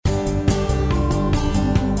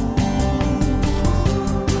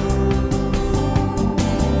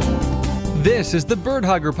This is the Bird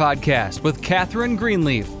Hugger Podcast with Catherine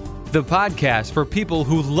Greenleaf, the podcast for people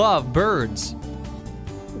who love birds.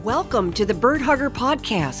 Welcome to the Bird Hugger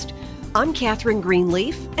Podcast. I'm Catherine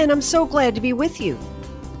Greenleaf, and I'm so glad to be with you.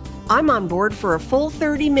 I'm on board for a full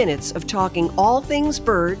 30 minutes of talking all things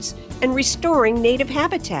birds and restoring native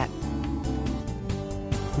habitat.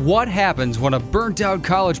 What happens when a burnt-out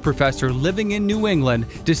college professor living in New England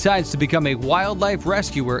decides to become a wildlife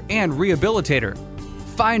rescuer and rehabilitator?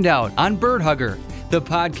 Find out on Bird Hugger, the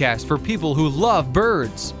podcast for people who love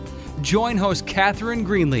birds. Join host Catherine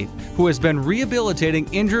Greenleaf, who has been rehabilitating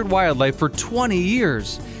injured wildlife for 20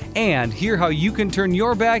 years, and hear how you can turn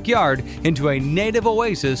your backyard into a native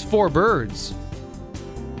oasis for birds.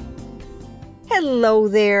 Hello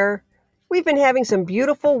there. We've been having some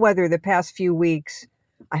beautiful weather the past few weeks.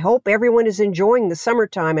 I hope everyone is enjoying the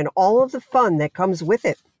summertime and all of the fun that comes with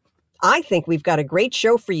it. I think we've got a great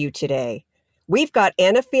show for you today. We've got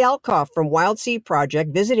Anna Fialkoff from Wild Seed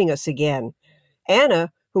Project visiting us again. Anna,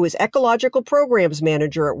 who is Ecological Programs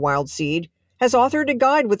Manager at Wild Seed, has authored a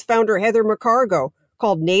guide with founder Heather McCargo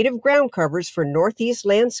called Native Ground Covers for Northeast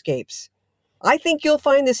Landscapes. I think you'll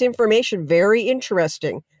find this information very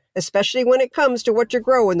interesting, especially when it comes to what to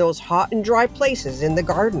grow in those hot and dry places in the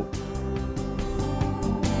garden.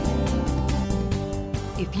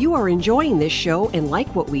 If you are enjoying this show and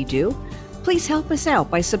like what we do, please help us out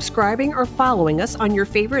by subscribing or following us on your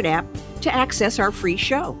favorite app to access our free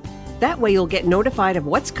show. That way you'll get notified of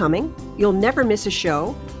what's coming, you'll never miss a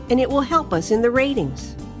show, and it will help us in the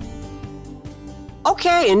ratings.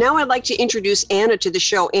 Okay, and now I'd like to introduce Anna to the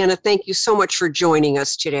show. Anna, thank you so much for joining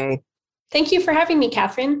us today. Thank you for having me,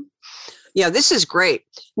 Catherine. Yeah, this is great.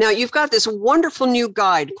 Now, you've got this wonderful new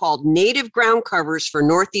guide called Native Ground Covers for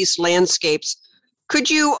Northeast Landscapes. Could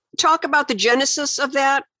you talk about the genesis of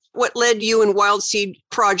that? What led you and Wild Seed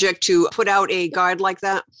Project to put out a guide like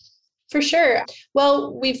that? For sure.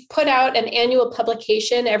 Well, we've put out an annual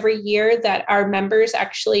publication every year that our members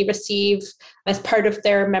actually receive as part of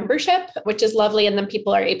their membership, which is lovely. And then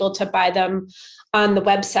people are able to buy them on the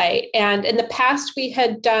website. And in the past, we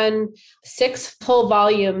had done 6 full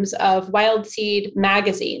volumes of Wild Seed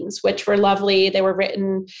magazines, which were lovely. They were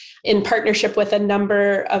written in partnership with a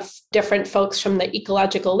number of different folks from the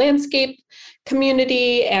ecological landscape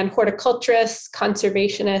community and horticulturists,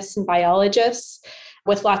 conservationists, and biologists,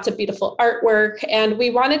 with lots of beautiful artwork. And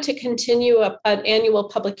we wanted to continue an annual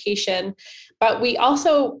publication, but we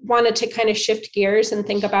also wanted to kind of shift gears and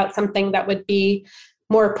think about something that would be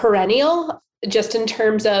more perennial, just in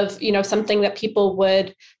terms of, something that people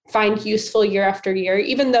would find useful year after year.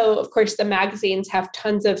 Even though, of course, the magazines have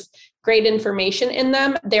tons of great information in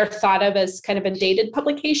them, they're thought of as kind of a dated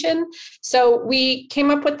publication. So we came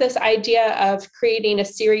up with this idea of creating a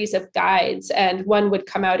series of guides, and one would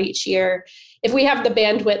come out each year. If we have the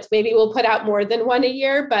bandwidth, maybe we'll put out more than one a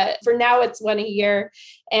year, but for now it's one a year.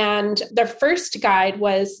 And the first guide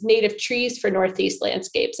was Native Trees for Northeast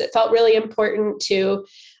Landscapes. It felt really important to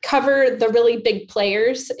cover the really big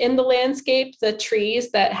players in the landscape, the trees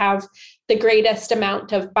that have the greatest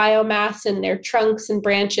amount of biomass in their trunks and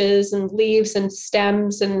branches and leaves and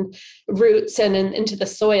stems and roots and into the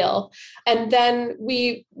soil. And then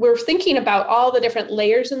we were thinking about all the different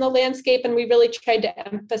layers in the landscape, and we really tried to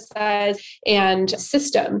emphasize and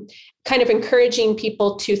system, kind of encouraging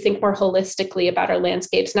people to think more holistically about our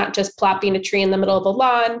landscapes, not just plopping a tree in the middle of a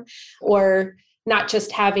lawn, or not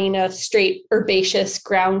just having a straight herbaceous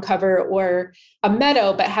ground cover or a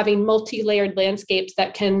meadow, but having multi-layered landscapes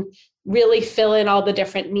that can really fill in all the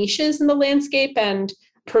different niches in the landscape and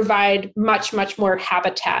provide much, much more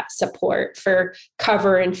habitat support for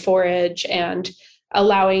cover and forage, and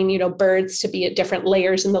allowing, birds to be at different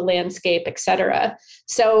layers in the landscape, et cetera.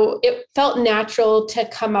 So it felt natural to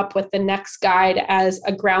come up with the next guide as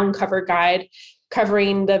a ground cover guide,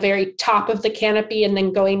 covering the very top of the canopy and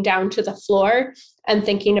then going down to the floor, and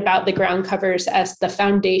thinking about the ground covers as the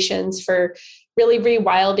foundations for really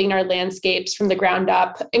rewilding our landscapes from the ground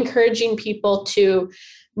up, encouraging people to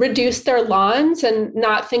reduce their lawns and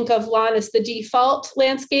not think of lawn as the default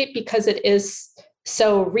landscape, because it is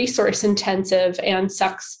so resource intensive and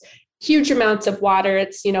sucks huge amounts of water.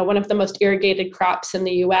 It's, one of the most irrigated crops in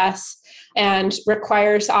the US, and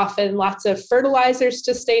requires often lots of fertilizers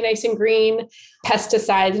to stay nice and green,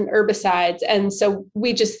 pesticides and herbicides. And so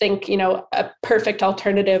we just think, a perfect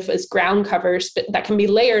alternative is ground covers that can be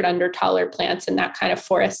layered under taller plants in that kind of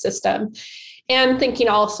forest system. And thinking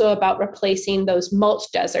also about replacing those mulch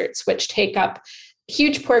deserts, which take up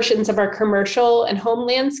huge portions of our commercial and home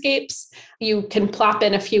landscapes. You can plop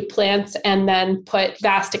in a few plants and then put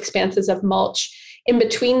vast expanses of mulch in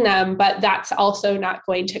between them, but that's also not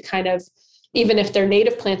going to kind of even if they're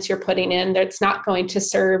native plants you're putting in, that's not going to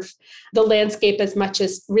serve the landscape as much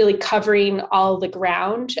as really covering all the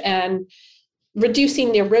ground and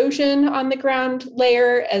reducing the erosion on the ground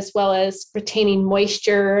layer, as well as retaining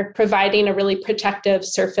moisture, providing a really protective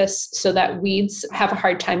surface so that weeds have a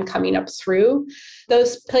hard time coming up through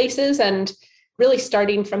those places, and really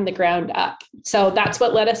starting from the ground up. So that's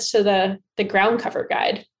what led us to the ground cover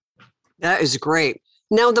guide. That is great.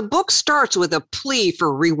 Now, the book starts with a plea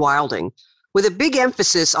for rewilding, with a big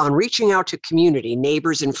emphasis on reaching out to community,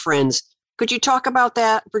 neighbors, and friends. Could you talk about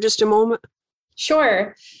that for just a moment?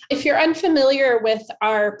 Sure. If you're unfamiliar with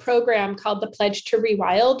our program called the Pledge to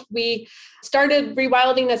Rewild, we started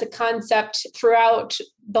rewilding as a concept throughout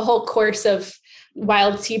the whole course of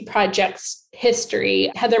Wild Seed Project's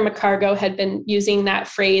history. Heather McCargo had been using that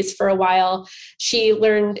phrase for a while. She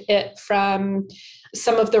learned it from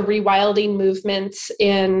some of the rewilding movements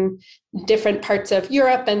in different parts of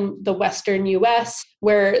Europe and the Western US,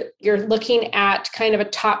 where you're looking at kind of a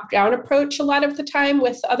top-down approach a lot of the time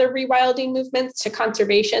with other rewilding movements to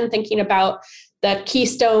conservation, thinking about the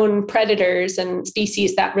keystone predators and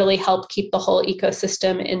species that really help keep the whole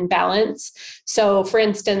ecosystem in balance. So, for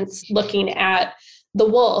instance, looking at the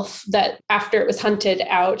wolf that after it was hunted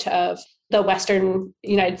out of the Western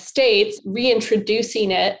United States,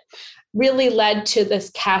 reintroducing it really led to this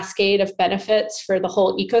cascade of benefits for the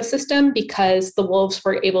whole ecosystem, because the wolves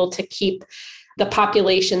were able to keep the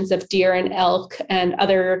populations of deer and elk and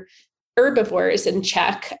other herbivores in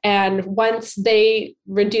check. And once they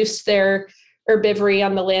reduced their herbivory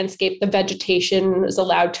on the landscape, the vegetation was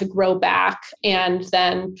allowed to grow back, and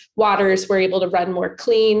then waters were able to run more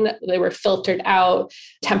clean. They were filtered out,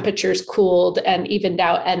 temperatures cooled and evened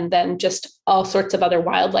out, and then just all sorts of other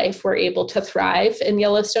wildlife were able to thrive in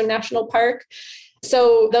Yellowstone National Park.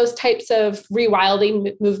 So those types of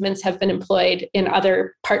rewilding movements have been employed in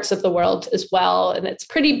other parts of the world as well, and it's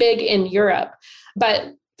pretty big in Europe.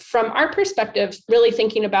 But from our perspective, really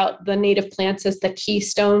thinking about the native plants as the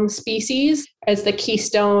keystone species, as the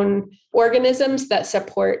keystone organisms that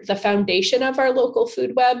support the foundation of our local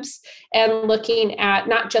food webs, and looking at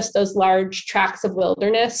not just those large tracts of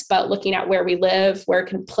wilderness, but looking at where we live, where it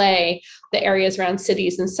can play, the areas around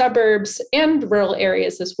cities and suburbs and rural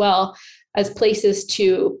areas as well, as places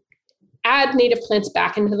to add native plants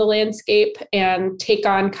back into the landscape and take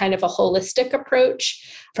on kind of a holistic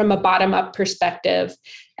approach from a bottom-up perspective.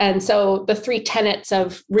 And so the three tenets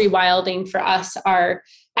of rewilding for us are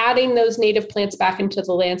adding those native plants back into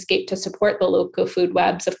the landscape to support the local food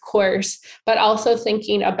webs, of course, but also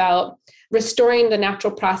thinking about restoring the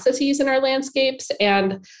natural processes in our landscapes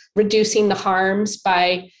and reducing the harms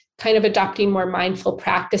by kind of adopting more mindful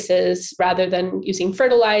practices rather than using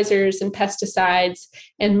fertilizers and pesticides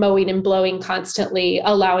and mowing and blowing constantly,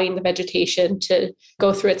 allowing the vegetation to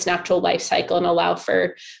go through its natural life cycle and allow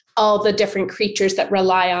for all the different creatures that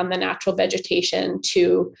rely on the natural vegetation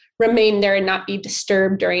to remain there and not be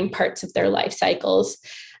disturbed during parts of their life cycles.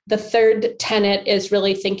 The third tenet is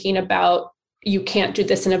really thinking about you can't do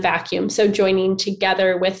this in a vacuum. So joining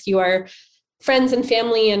together with your friends and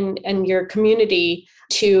family and your community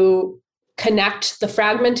to connect the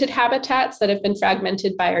fragmented habitats that have been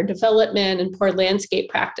fragmented by our development and poor landscape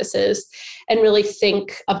practices, and really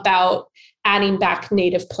think about adding back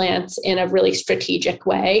native plants in a really strategic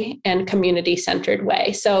way and community-centered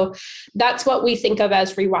way. So that's what we think of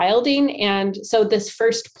as rewilding. And so this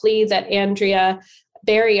first plea that Andrea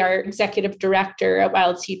Berry, our executive director at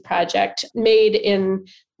Wild Seed Project, made in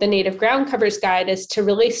the Native Ground Covers Guide is to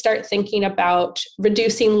really start thinking about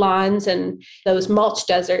reducing lawns and those mulch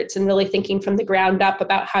deserts, and really thinking from the ground up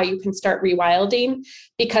about how you can start rewilding,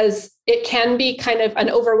 because it can be kind of an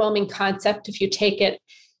overwhelming concept if you take it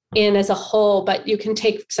in as a whole, but you can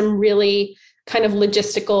take some really kind of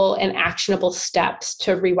logistical and actionable steps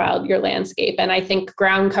to rewild your landscape. And I think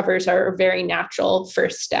ground covers are a very natural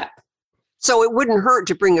first step. So it wouldn't hurt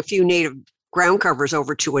to bring a few native ground covers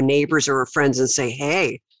over to a neighbor's or a friend's and say,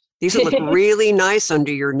 hey, these would look really nice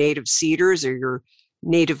under your native cedars or your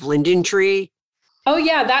native linden tree. Oh,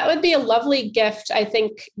 yeah, that would be a lovely gift. I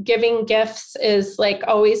think giving gifts is like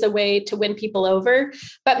always a way to win people over,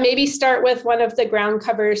 but maybe start with one of the ground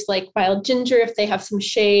covers like wild ginger if they have some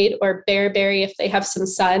shade, or bearberry if they have some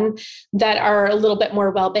sun, that are a little bit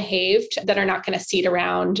more well-behaved, that are not going to seed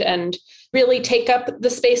around and really take up the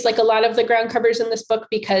space like a lot of the ground covers in this book,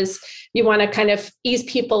 because you want to kind of ease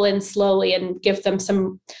people in slowly and give them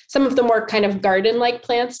some of the more kind of garden-like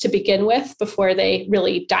plants to begin with before they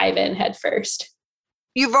really dive in head first.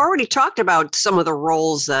 You've already talked about some of the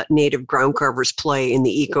roles that native ground covers play in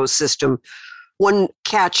the ecosystem. One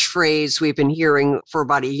catchphrase we've been hearing for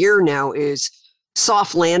about a year now is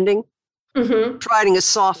soft landing. providing a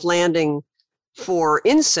soft landing for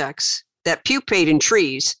insects that pupate in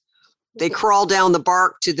trees. They crawl down the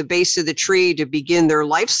bark to the base of the tree to begin their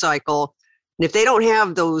life cycle. And if they don't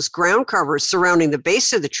have those ground covers surrounding the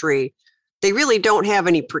base of the tree, they really don't have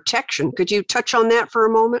any protection. Could you touch on that for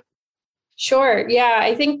a moment? Sure. Yeah,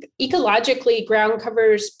 I think ecologically, ground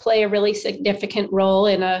covers play a really significant role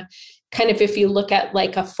in a kind of, if you look at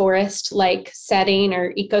like a forest-like setting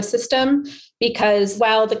or ecosystem, because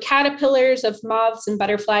while the caterpillars of moths and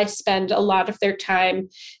butterflies spend a lot of their time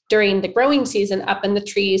during the growing season up in the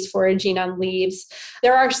trees foraging on leaves,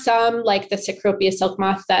 there are some, like the Cecropia silk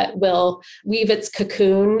moth, that will weave its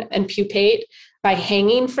cocoon and pupate by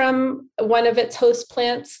hanging from one of its host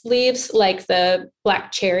plants' leaves, like the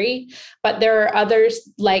black cherry. But there are others,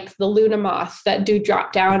 like the Luna moth, that do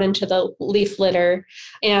drop down into the leaf litter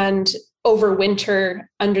and overwinter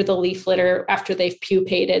under the leaf litter after they've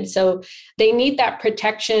pupated. So they need that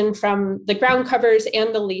protection from the ground covers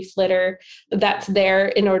and the leaf litter that's there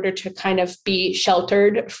in order to kind of be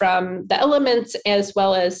sheltered from the elements, as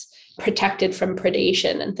well as protected from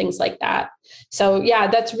predation and things like that. So yeah,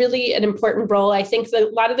 that's really an important role. I think that a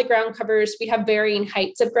lot of the ground covers, we have varying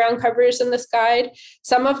heights of ground covers in this guide.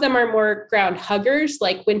 Some of them are more ground huggers,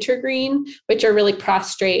 like wintergreen, which are really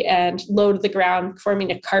prostrate and low to the ground,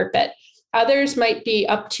 forming a carpet. Others might be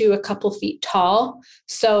up to a couple feet tall.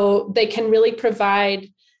 So they can really provide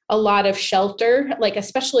a lot of shelter, like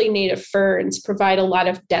especially native ferns provide a lot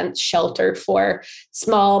of dense shelter for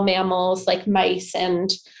small mammals like mice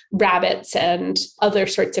and rabbits and other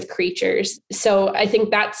sorts of creatures. So I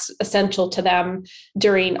think that's essential to them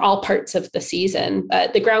during all parts of the season.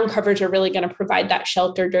 The ground covers are really going to provide that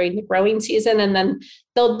shelter during the growing season, and then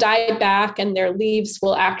they'll die back and their leaves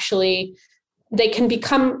will actually, they can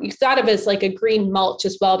become thought of as like a green mulch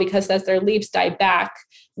as well, because as their leaves die back,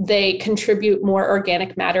 they contribute more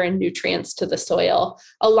organic matter and nutrients to the soil,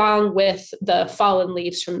 along with the fallen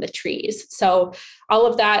leaves from the trees. So all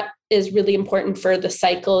of that is really important for the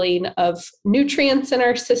cycling of nutrients in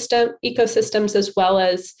our system, ecosystems, as well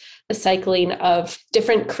as the cycling of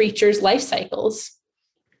different creatures' life cycles.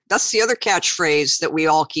 That's the other catchphrase that we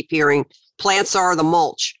all keep hearing. Plants are the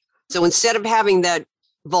mulch. So instead of having that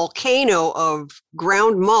volcano of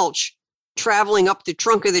ground mulch traveling up the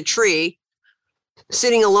trunk of the tree,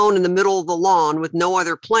 sitting alone in the middle of the lawn with no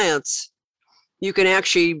other plants, you can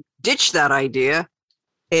actually ditch that idea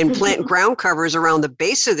and plant ground covers around the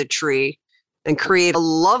base of the tree and create a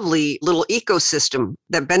lovely little ecosystem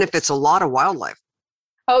that benefits a lot of wildlife.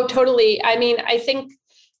 Oh, totally. I mean, I think,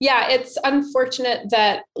 yeah, it's unfortunate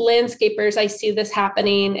that landscapers, I see this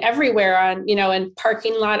happening everywhere on, in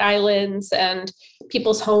parking lot islands and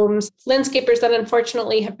people's homes, landscapers that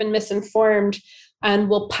unfortunately have been misinformed and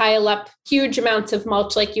will pile up huge amounts of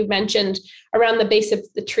mulch, like you mentioned, around the base of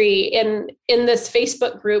the tree. In this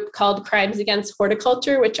Facebook group called Crimes Against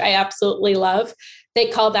Horticulture, which I absolutely love, they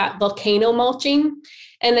call that volcano mulching.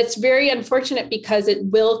 And it's very unfortunate because it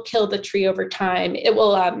will kill the tree over time. It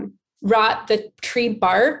will rot the tree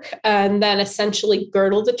bark and then essentially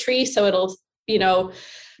girdle the tree. So it'll,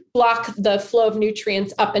 block the flow of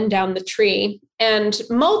nutrients up and down the tree. And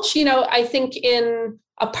mulch, I think in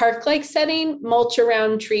a park-like setting, mulch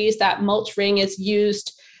around trees, that mulch ring is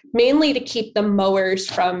used mainly to keep the mowers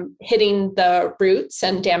from hitting the roots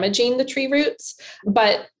and damaging the tree roots.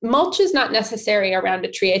 But mulch is not necessary around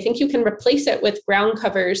a tree. I think you can replace it with ground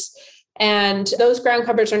covers, and those ground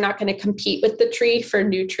covers are not going to compete with the tree for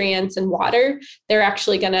nutrients and water. They're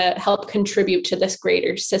actually going to help contribute to this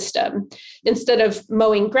greater system. Instead of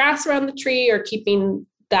mowing grass around the tree or keeping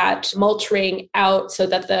that mulch ring out so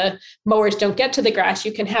that the mowers don't get to the grass,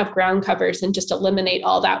 you can have ground covers and just eliminate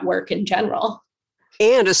all that work in general.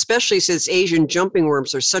 And especially since Asian jumping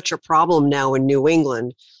worms are such a problem now in New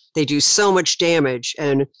England, they do so much damage,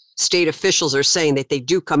 and state officials are saying that they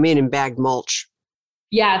do come in bagged mulch.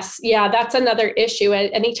 Yes. Yeah, that's another issue.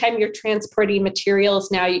 Anytime you're transporting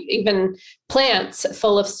materials now, even plants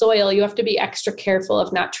full of soil, you have to be extra careful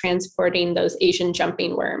of not transporting those Asian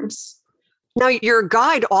jumping worms. Now, your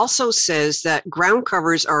guide also says that ground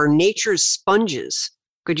covers are nature's sponges.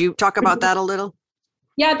 Could you talk about that a little?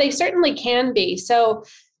 Yeah, they certainly can be. So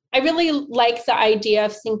I really like the idea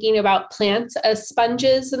of thinking about plants as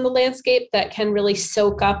sponges in the landscape that can really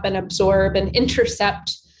soak up and absorb and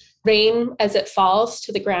intercept rain as it falls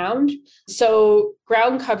to the ground. So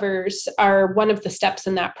ground covers are one of the steps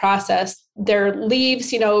in that process. Their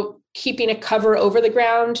leaves, keeping a cover over the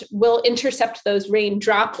ground will intercept those rain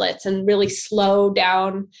droplets and really slow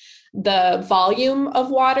down the volume of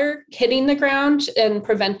water hitting the ground and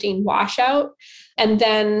preventing washout. And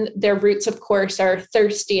then their roots, of course, are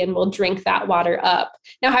thirsty and will drink that water up.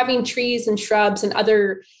 Now, having trees and shrubs and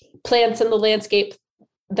other plants in the landscape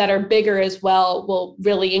that are bigger as well will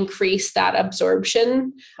really increase that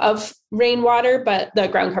absorption of rainwater, but the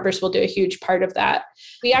ground covers will do a huge part of that.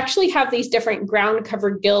 We actually have these different ground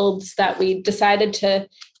cover guilds that we decided to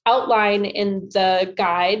outline in the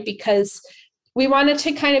guide because we wanted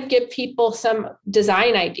to kind of give people some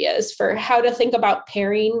design ideas for how to think about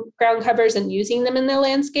pairing ground covers and using them in the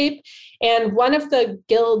landscape. And one of the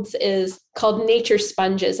guilds is called Nature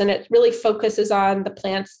Sponges, and it really focuses on the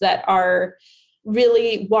plants that are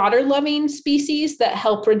really water-loving species that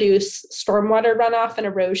help reduce stormwater runoff and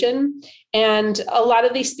erosion. And a lot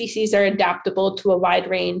of these species are adaptable to a wide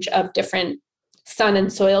range of different sun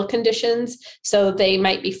and soil conditions. So they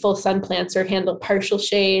might be full sun plants or handle partial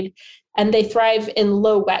shade. And they thrive in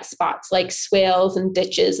low wet spots like swales and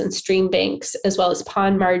ditches and stream banks, as well as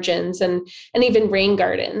pond margins and even rain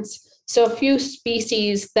gardens. So a few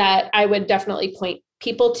species that I would definitely point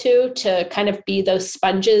people to kind of be those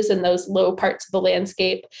sponges in those low parts of the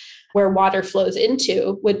landscape where water flows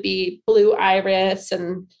into would be blue iris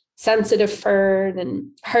and sensitive fern and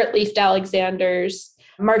heart-leafed alexanders,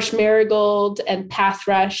 marsh marigold and path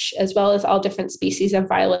rush, as well as all different species of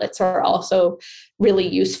violets are also really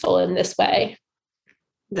useful in this way.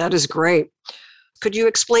 That is great. Could you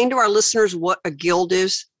explain to our listeners what a guild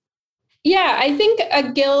is? Yeah, I think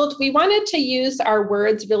a guild, we wanted to use our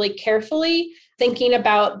words really carefully, thinking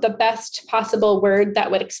about the best possible word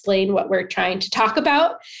that would explain what we're trying to talk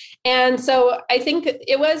about. And so I think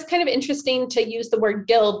it was kind of interesting to use the word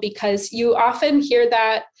guild because you often hear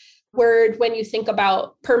that word when you think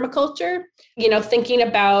about permaculture, thinking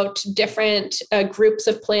about different groups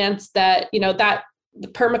of plants that the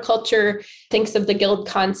permaculture thinks of the guild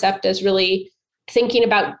concept as really thinking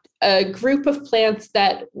about a group of plants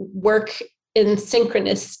that work in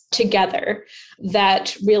synchronous together,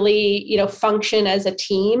 that really, function as a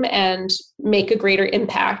team and make a greater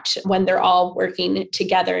impact when they're all working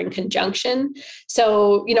together in conjunction.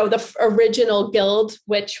 So, the original guild,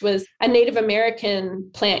 which was a Native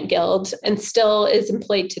American plant guild and still is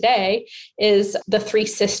employed today, is the Three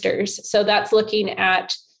Sisters. So that's looking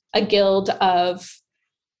at a guild of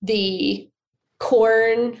the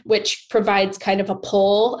corn, which provides kind of a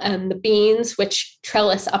pole, and the beans, which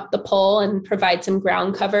trellis up the pole and provide some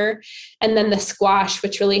ground cover. And then the squash,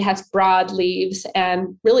 which really has broad leaves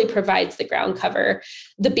and really provides the ground cover.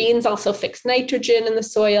 The beans also fix nitrogen in the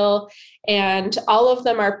soil, and all of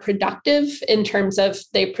them are productive in terms of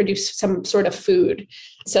they produce some sort of food.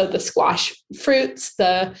 So the squash fruits,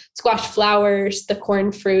 the squash flowers, the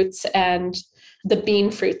corn fruits, and the bean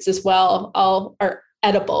fruits as well, all are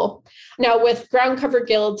edible. Now, with ground cover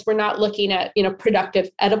guilds, we're not looking at, productive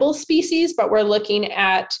edible species, but we're looking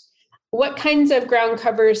at what kinds of ground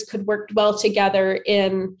covers could work well together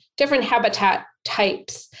in different habitat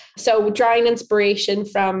types. So drawing inspiration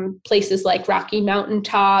from places like Rocky Mountain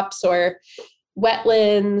tops or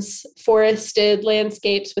wetlands, forested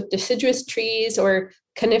landscapes with deciduous trees or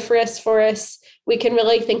coniferous forests, we can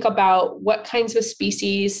really think about what kinds of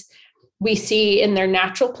species we see in their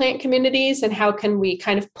natural plant communities and how can we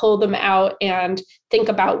kind of pull them out and think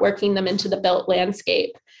about working them into the built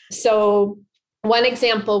landscape. So one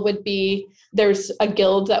example would be there's a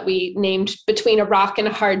guild that we named Between a Rock and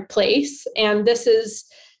a Hard Place. And this is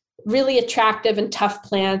really attractive and tough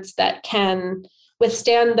plants that can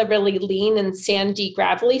withstand the really lean and sandy,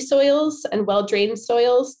 gravelly soils and well-drained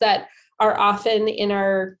soils that are often in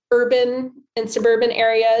our urban and suburban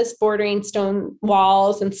areas, bordering stone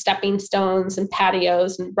walls and stepping stones and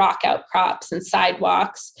patios and rock outcrops and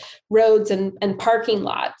sidewalks, roads and parking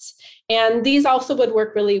lots. And these also would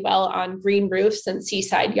work really well on green roofs and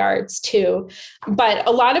seaside yards too. But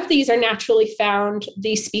a lot of these are naturally found,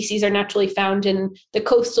 these species are naturally found in the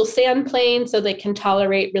coastal sand plain, so they can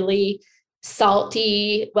tolerate really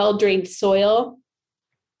salty, well-drained soil.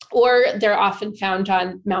 Or they're often found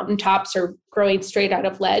on mountaintops or growing straight out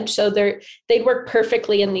of ledge. So they'd work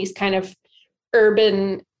perfectly in these kind of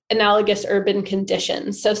analogous urban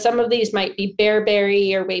conditions. So some of these might be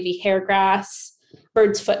bearberry or wavy hairgrass,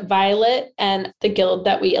 bird's foot violet, and the guild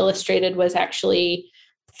that we illustrated was actually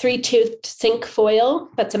three-toothed cinquefoil.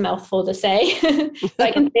 That's a mouthful to say.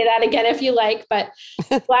 I can say that again if you like, but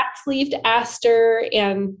flax-leaved aster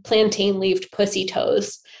and plantain-leaved pussy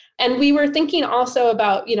toes. And we were thinking also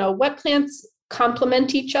about, what plants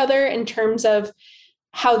complement each other in terms of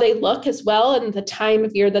how they look as well and the time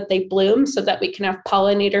of year that they bloom so that we can have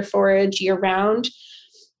pollinator forage year round,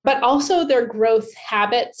 but also their growth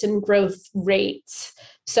habits and growth rates.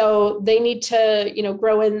 So they need to,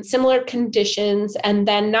 grow in similar conditions and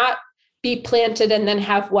then not be planted and then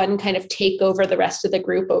have one kind of take over the rest of the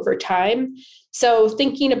group over time. So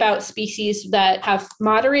thinking about species that have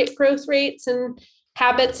moderate growth rates and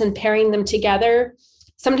habits and pairing them together,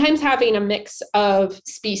 sometimes having a mix of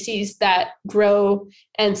species that grow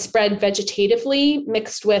and spread vegetatively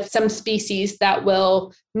mixed with some species that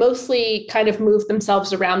will mostly kind of move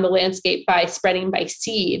themselves around the landscape by spreading by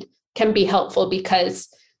seed can be helpful, because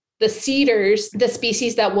the seeders, the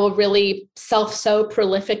species that will really self-sow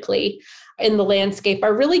prolifically in the landscape,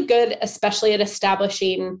 are really good, especially at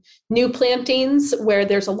establishing new plantings where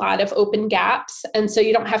there's a lot of open gaps. And so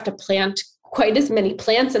you don't have to plant quite as many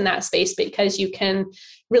plants in that space because you can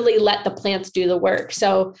really let the plants do the work.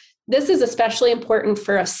 So this is especially important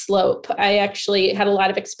for a slope. I actually had a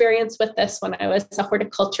lot of experience with this when I was a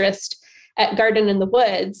horticulturist at Garden in the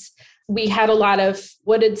Woods. We had a lot of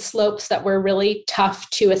wooded slopes that were really tough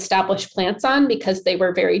to establish plants on because they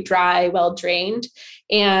were very dry, well drained,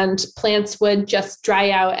 and plants would just dry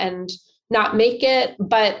out and not make it.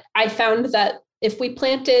 But I found that if we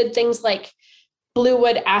planted things like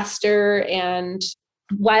bluewood aster and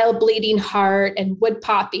wild bleeding heart and wood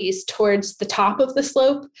poppies towards the top of the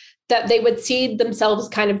slope, that they would seed themselves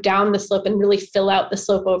kind of down the slope and really fill out the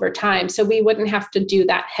slope over time. So we wouldn't have to do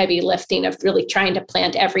that heavy lifting of really trying to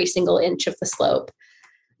plant every single inch of the slope.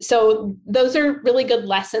 So those are really good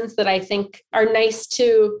lessons that I think are nice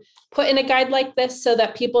to put in a guide like this, so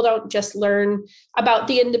that people don't just learn about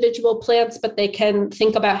the individual plants, but they can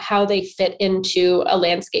think about how they fit into a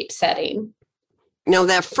landscape setting. Now,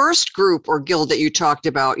 that first group or guild that you talked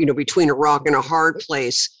about, between a rock and a hard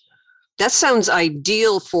place, that sounds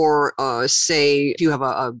ideal for, say, if you have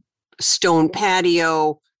a stone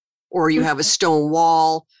patio or you have a stone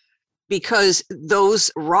wall, because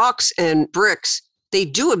those rocks and bricks, they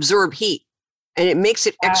do absorb heat and it makes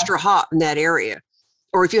it extra hot in that area.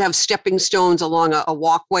 Or if you have stepping stones along a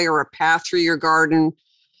walkway or a path through your garden.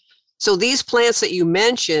 So these plants that you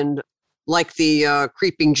mentioned, like the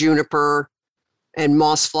creeping juniper and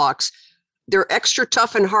moss phlox, they're extra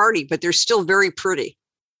tough and hardy, but they're still very pretty.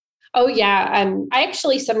 Oh, yeah. I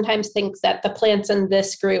actually sometimes think that the plants in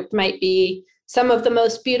this group might be some of the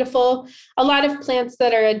most beautiful. A lot of plants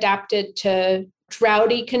that are adapted to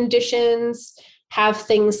droughty conditions have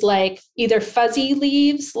things like either fuzzy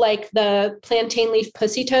leaves, like the plantain leaf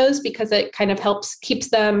pussy toes, because it kind of keeps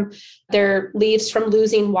their leaves from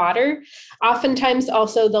losing water. Oftentimes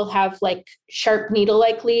also they'll have like sharp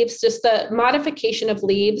needle-like leaves, just the modification of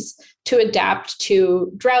leaves to adapt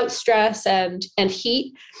to drought stress and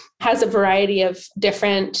heat has a variety of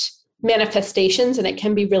different manifestations, and it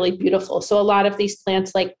can be really beautiful. So a lot of these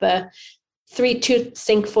plants, like the three-tooth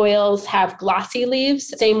cinquefoils, have glossy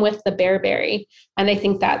leaves, same with the bearberry. And I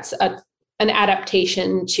think that's an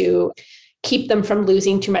adaptation to keep them from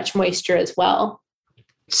losing too much moisture as well.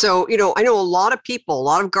 So, I know a lot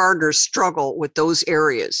of gardeners struggle with those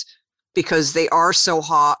areas because they are so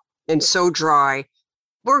hot and so dry.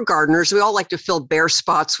 We're gardeners. We all like to fill bare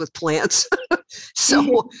spots with plants.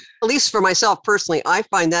 So at least for myself personally, I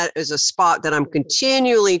find that as a spot that I'm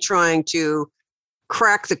continually trying to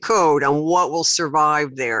crack the code on what will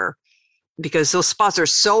survive there, because those spots are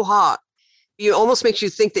so hot. It almost makes you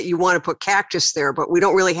think that you want to put cactus there, but we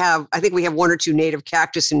don't really have, I think we have one or two native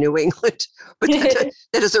cactus in New England, but that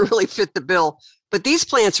doesn't really fit the bill. But these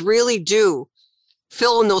plants really do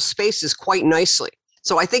fill in those spaces quite nicely.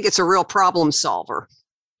 So I think it's a real problem solver.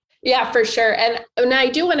 Yeah, for sure. And I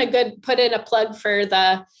do want to put in a plug for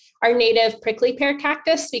our native prickly pear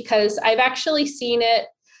cactus, because I've actually seen it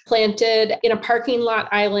planted in a parking lot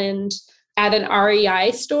island at an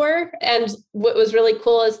REI store. And what was really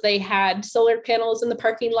cool is they had solar panels in the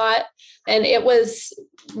parking lot, and it was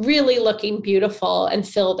really looking beautiful and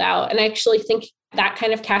filled out. And I actually think that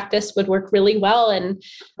kind of cactus would work really well in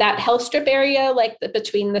that health strip area, like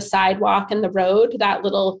between the sidewalk and the road, that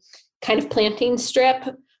little kind of planting strip,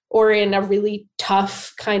 or in a really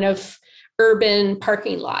tough kind of urban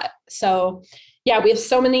parking lot. So yeah, we have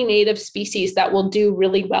so many native species that will do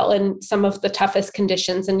really well in some of the toughest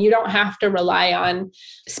conditions, and you don't have to rely on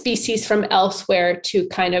species from elsewhere to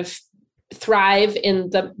kind of thrive in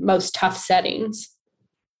the most tough settings.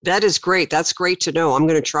 That is great. That's great to know. I'm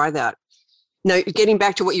going to try that. Now, getting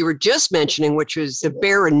back to what you were just mentioning, which was the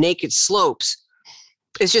bare and naked slopes,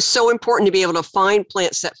 it's just so important to be able to find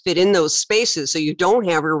plants that fit in those spaces so you don't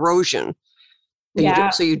have erosion.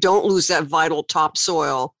 So you don't lose that vital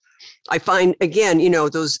topsoil. I find, again,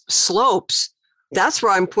 those slopes, that's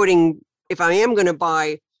where I'm putting, if I am going to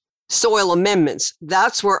buy soil amendments,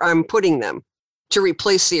 that's where I'm putting them to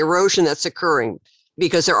replace the erosion that's occurring.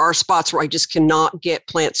 because there are spots where I just cannot get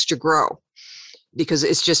plants to grow because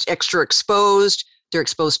it's just extra exposed. They're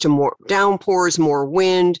exposed to more downpours, more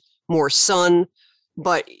wind, more sun.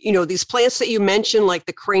 But, these plants that you mentioned, like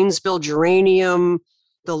the cranesbill geranium,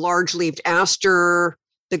 the large-leaved aster,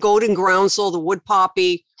 the golden groundsel, the wood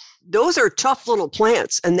poppy, those are tough little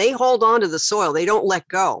plants and they hold on to the soil. They don't let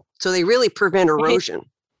go. So they really prevent erosion.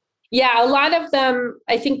 Yeah, a lot of them,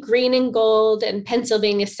 I think green and gold and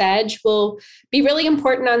Pennsylvania sedge will be really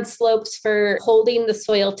important on slopes for holding the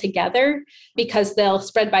soil together because they'll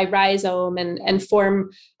spread by rhizome and form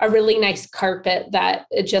a really nice carpet that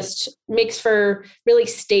it just makes for really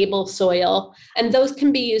stable soil. And those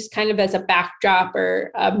can be used kind of as a backdrop or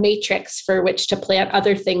a matrix for which to plant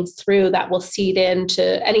other things through that will seed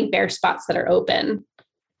into any bare spots that are open.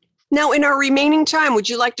 Now, in our remaining time, would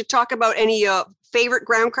you like to talk about any favorite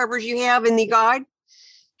ground covers you have in the guide?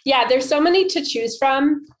 Yeah, there's so many to choose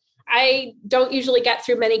from. I don't usually get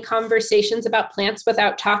through many conversations about plants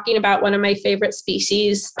without talking about one of my favorite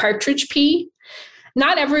species, partridge pea.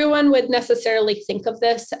 Not everyone would necessarily think of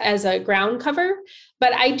this as a ground cover,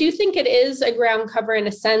 but I do think it is a ground cover in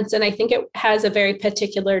a sense, and I think it has a very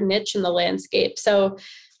particular niche in the landscape. So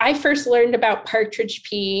I first learned about partridge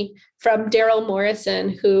pea from Daryl Morrison,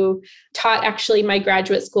 who taught actually my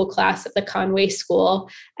graduate school class at the Conway School.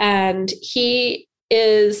 And he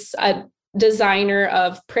is a designer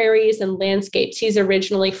of prairies and landscapes. He's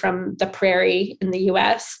originally from the prairie in the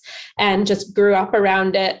US and just grew up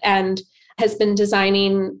around it and has been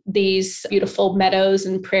designing these beautiful meadows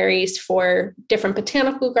and prairies for different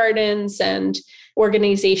botanical gardens and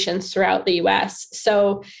organizations throughout the US.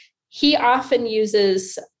 So he often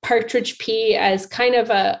uses partridge pea as kind of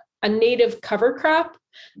a native cover crop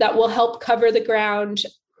that will help cover the ground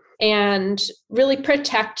and really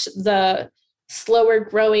protect the slower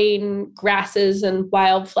growing grasses and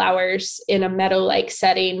wildflowers in a meadow-like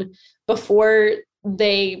setting before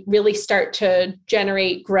they really start to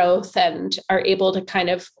generate growth and are able to kind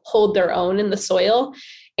of hold their own in the soil.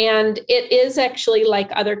 And it is actually like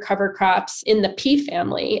other cover crops in the pea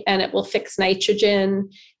family, and it will fix nitrogen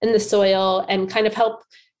in the soil and kind of help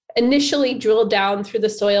initially drill down through the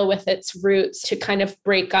soil with its roots to kind of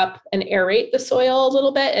break up and aerate the soil a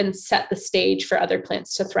little bit and set the stage for other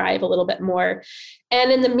plants to thrive a little bit more.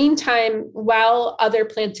 And in the meantime, while other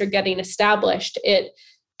plants are getting established, it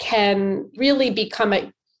can really become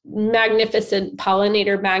a magnificent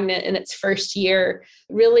pollinator magnet in its first year,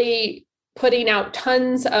 really putting out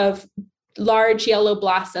tons of large yellow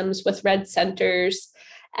blossoms with red centers.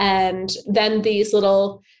 And then these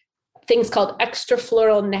little things called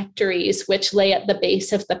extrafloral nectaries, which lay at the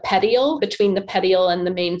base of the petiole, between the petiole and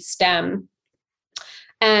the main stem.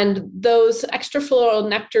 And those extrafloral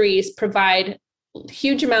nectaries provide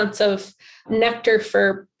huge amounts of nectar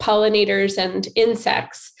for pollinators and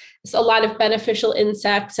insects. It's a lot of beneficial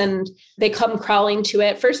insects, and they come crawling to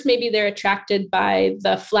it. First, maybe they're attracted by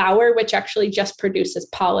the flower, which actually just produces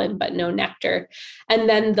pollen, but no nectar. And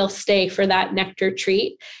then they'll stay for that nectar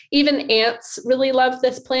treat. Even ants really love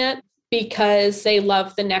this plant because they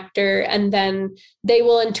love the nectar, and then they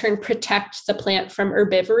will in turn protect the plant from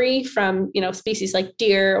herbivory, from species like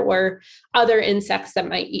deer or other insects that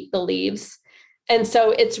might eat the leaves. And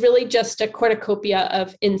so it's really just a cornucopia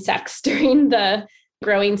of insects during the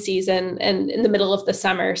growing season and in the middle of the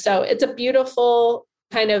summer. So it's a beautiful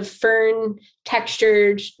kind of fern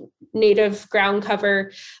textured native ground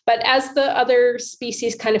cover. But as the other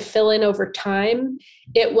species kind of fill in over time,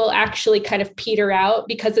 it will actually kind of peter out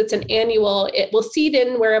because it's an annual. It will seed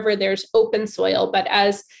in wherever there's open soil, but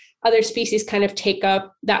as other species kind of take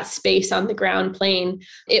up that space on the ground plane,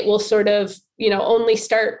 it will sort of, only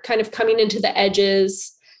start kind of coming into the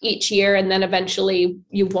edges each year, and then eventually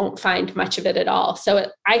you won't find much of it at all.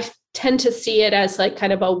 So I tend to see it as like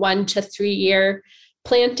kind of a 1 to 3 year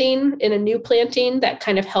planting in a new planting that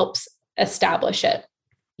kind of helps establish it.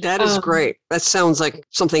 That is great. That sounds like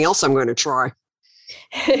something else I'm going to try.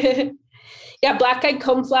 Yeah, black-eyed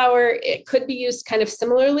coneflower, it could be used kind of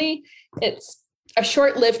similarly. It's a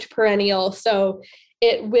short-lived perennial, so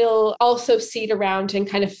it will also seed around and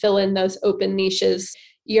kind of fill in those open niches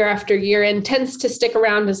year after year, and tends to stick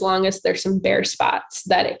around as long as there's some bare spots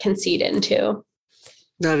that it can seed into.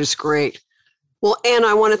 That is great. Well, Ann,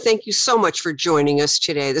 I want to thank you so much for joining us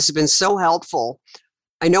today. This has been so helpful.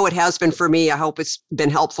 I know it has been for me. I hope it's been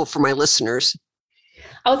helpful for my listeners.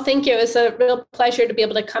 Oh, thank you. It was a real pleasure to be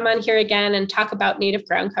able to come on here again and talk about native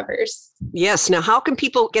ground covers. Yes. Now, how can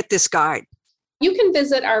people get this guide? You can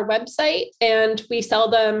visit our website, and we sell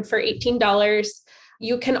them for $18.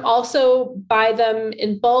 You can also buy them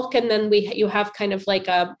in bulk, and then you have kind of like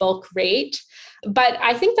a bulk rate. But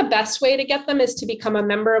I think the best way to get them is to become a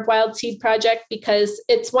member of Wild Seed Project, because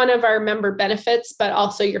it's one of our member benefits, but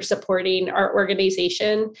also you're supporting our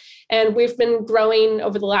organization. And we've been growing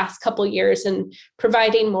over the last couple of years and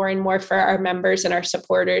providing more and more for our members and our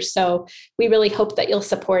supporters. So we really hope that you'll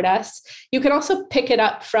support us. You can also pick it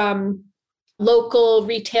up from local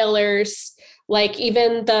retailers, like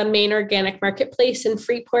even the Maine Organic Marketplace in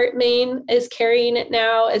Freeport, Maine is carrying it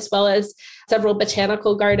now, as well as several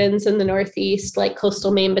botanical gardens in the Northeast, like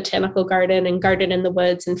Coastal Maine Botanical Garden and Garden in the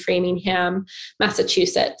Woods in Framingham,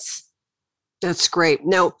 Massachusetts. That's great.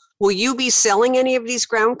 Now, will you be selling any of these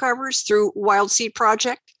ground covers through Wild Seed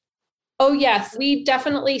Project? Oh, yes. We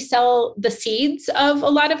definitely sell the seeds of a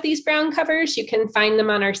lot of these ground covers. You can find them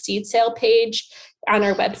on our seed sale page on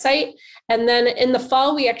our website. And then in the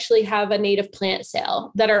fall, we actually have a native plant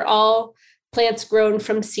sale that are all plants grown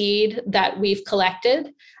from seed that we've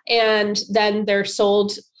collected. And then they're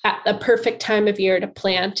sold at the perfect time of year to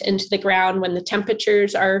plant into the ground when the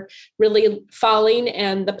temperatures are really falling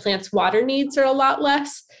and the plant's water needs are a lot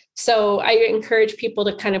less. So I encourage people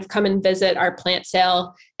to kind of come and visit our plant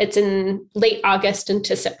sale. It's in late August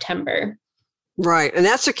into September. Right. And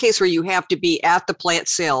that's a case where you have to be at the plant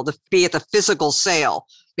sale, to be at the physical sale,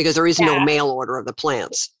 because there is no mail order of the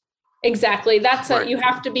plants. Exactly. That's right. You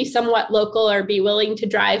have to be somewhat local or be willing to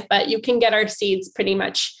drive, but you can get our seeds pretty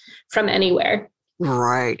much from anywhere.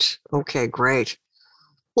 Right. Okay, great.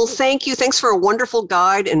 Well, thank you. Thanks for a wonderful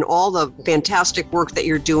guide and all the fantastic work that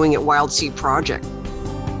you're doing at Wild Seed Project.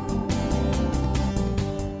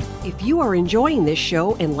 If you are enjoying this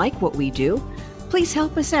show and like what we do, please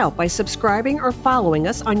help us out by subscribing or following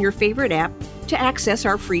us on your favorite app to access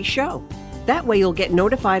our free show. That way you'll get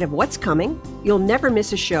notified of what's coming, you'll never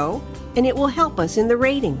miss a show, and it will help us in the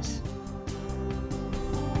ratings.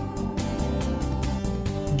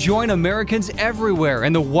 Join Americans everywhere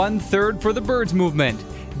in the 1/3 for the Birds movement.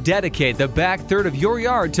 Dedicate the back third of your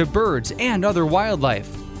yard to birds and other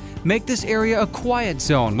wildlife. Make this area a quiet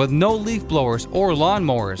zone with no leaf blowers or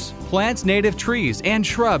lawnmowers. Plant native trees and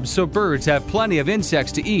shrubs so birds have plenty of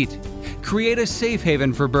insects to eat. Create a safe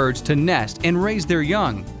haven for birds to nest and raise their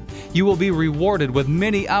young. You will be rewarded with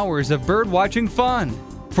many hours of bird watching fun.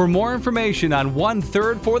 For more information on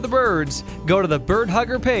 1/3 for the Birds, go to the Bird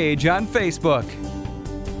Hugger page on Facebook.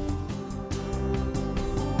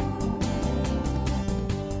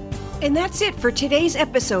 And that's it for today's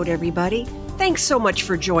episode, everybody. Thanks so much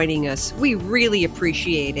for joining us. We really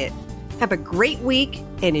appreciate it. Have a great week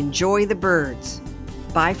and enjoy the birds.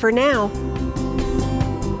 Bye for now.